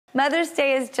Mother's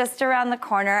Day is just around the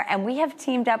corner, and we have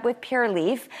teamed up with Pure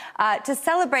Leaf to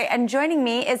celebrate. And joining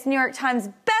me is New York Times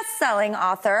best-selling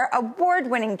author,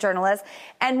 award-winning journalist,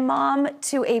 and mom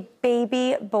to a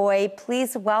baby boy.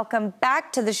 Please welcome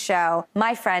back to the show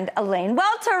my friend Elaine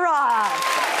Welteroth.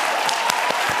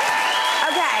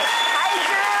 Okay. Hi,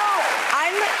 Drew.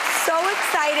 I'm so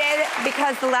excited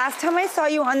because the last time I saw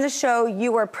you on the show,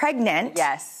 you were pregnant.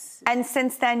 Yes. And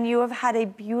since then, you have had a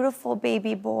beautiful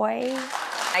baby boy.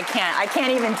 I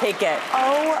can't even take it.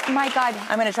 Oh my God.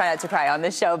 I'm gonna try not to cry on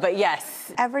this show, but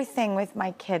yes. Everything with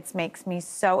my kids makes me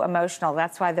so emotional.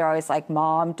 That's why they're always like,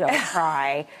 Mom, don't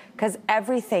cry. Because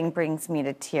everything brings me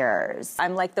to tears.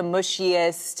 I'm like the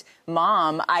mushiest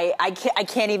mom. I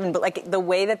can't even, but like the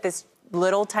way that this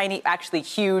little tiny, actually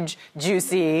huge,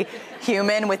 juicy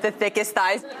human with the thickest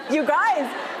thighs, you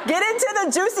guys, get into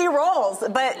the juicy rolls.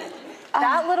 But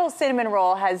that little cinnamon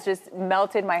roll has just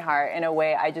melted my heart in a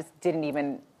way I just didn't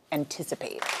even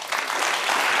anticipate.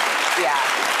 Yeah.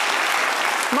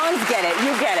 Moms get it.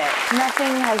 You get it.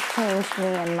 Nothing has changed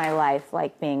me in my life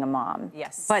like being a mom.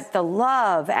 Yes. But the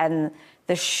love and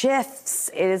the shifts,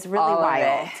 it is really All of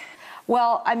wild. it.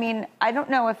 Well, I mean, I don't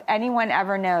know if anyone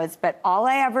ever knows, but all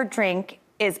I ever drink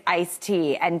is iced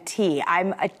tea and tea.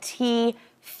 I'm a tea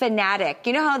fanatic.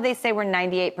 You know how they say we're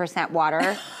 98%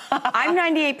 water? I'm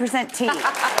 98% tea.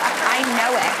 I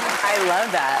know it. I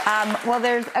love that. Well,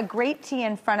 there's a great tea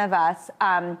in front of us,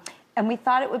 and we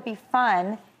thought it would be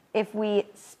fun if we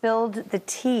spilled the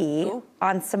tea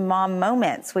on some mom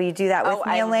moments. Will you do that with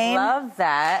me, Elaine? I love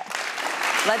that.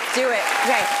 Let's do it.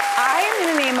 Okay, I am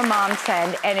going to name a mom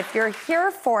trend, and if you're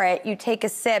here for it, you take a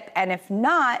sip, and if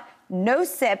not, no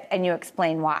sip, and you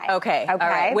explain why. Okay. All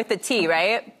right. With the tea,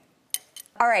 right?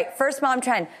 All right, first mom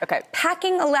trend. Okay.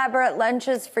 Packing elaborate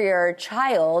lunches for your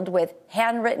child with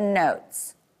handwritten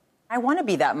notes. I want to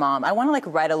be that mom. I want to like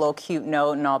write a little cute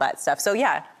note and all that stuff. So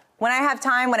yeah, when I have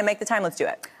time, when I make the time, let's do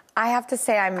it. I have to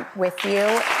say I'm with you.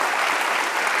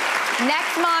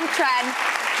 Next mom trend,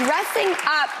 dressing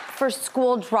up for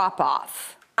school drop-off.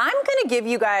 I'm going to give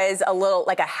you guys a little,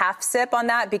 like a half sip on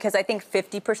that because I think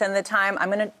 50% of the time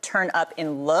I'm going to turn up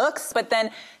in looks, but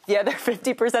then the other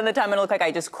 50% of the time I'm going to look like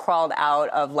I just crawled out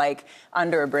of like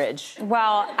under a bridge.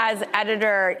 Well, as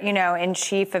editor, in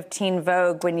chief of Teen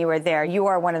Vogue when you were there, you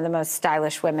are one of the most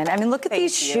stylish women. I mean, look at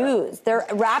these shoes. They're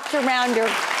wrapped around your...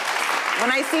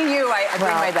 When I see you, I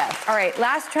bring my best. All right,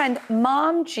 last trend,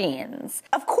 mom jeans.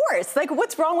 Of course. Like,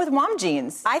 what's wrong with mom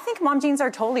jeans? I think mom jeans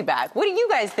are totally back. What do you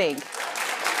guys think?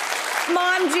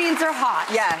 Mom jeans are hot.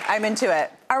 Yeah, I'm into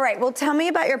it. All right, well, tell me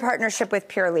about your partnership with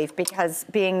Pure Leaf, because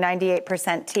being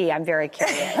 98% tea, I'm very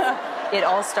curious. It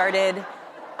all started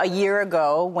a year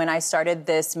ago when I started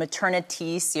this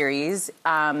maternity series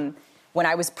when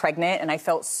I was pregnant, and I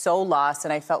felt so lost,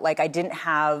 and I felt like I didn't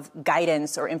have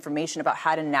guidance or information about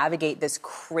how to navigate this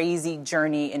crazy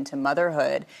journey into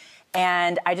motherhood.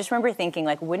 And I just remember thinking,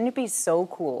 like, wouldn't it be so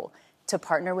cool to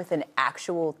partner with an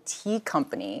actual tea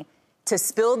company to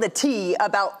spill the tea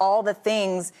about all the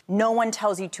things no one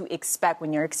tells you to expect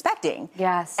when you're expecting.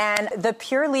 Yes. And the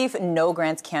Pure Leaf No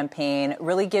Grants campaign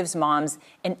really gives moms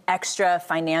an extra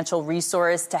financial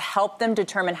resource to help them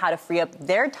determine how to free up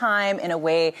their time in a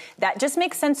way that just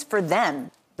makes sense for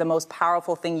them. The most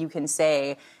powerful thing you can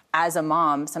say as a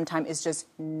mom sometimes is just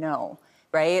no.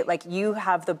 Right? Like, you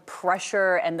have the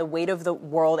pressure and the weight of the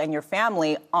world and your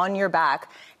family on your back.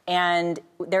 And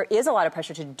there is a lot of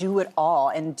pressure to do it all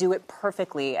and do it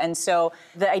perfectly. And so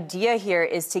the idea here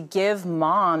is to give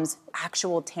moms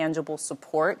actual tangible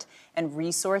support and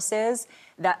resources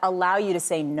that allow you to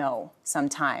say no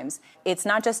sometimes. It's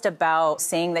not just about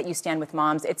saying that you stand with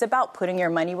moms. It's about putting your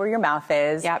money where your mouth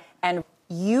is. Yep. And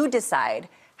you decide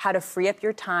how to free up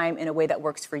your time in a way that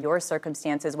works for your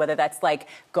circumstances, whether that's like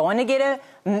going to get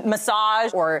a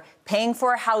massage or paying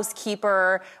for a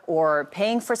housekeeper or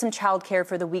paying for some childcare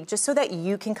for the week, just so that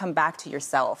you can come back to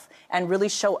yourself and really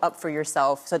show up for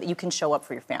yourself so that you can show up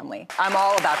for your family. I'm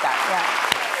all about that.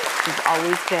 Yeah. You've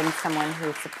always been someone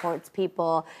who supports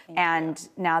people, and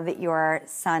now that your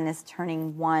son is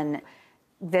turning 1,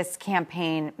 this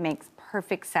campaign makes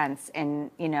perfect sense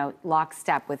in,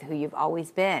 lockstep with who you've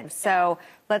always been. So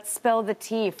let's spill the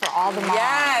tea for all the moms.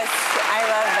 Yes, I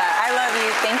love that. I love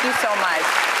you. Thank you so much.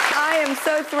 I am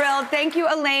so thrilled. Thank you,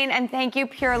 Elaine, and thank you,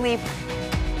 Pure Leaf.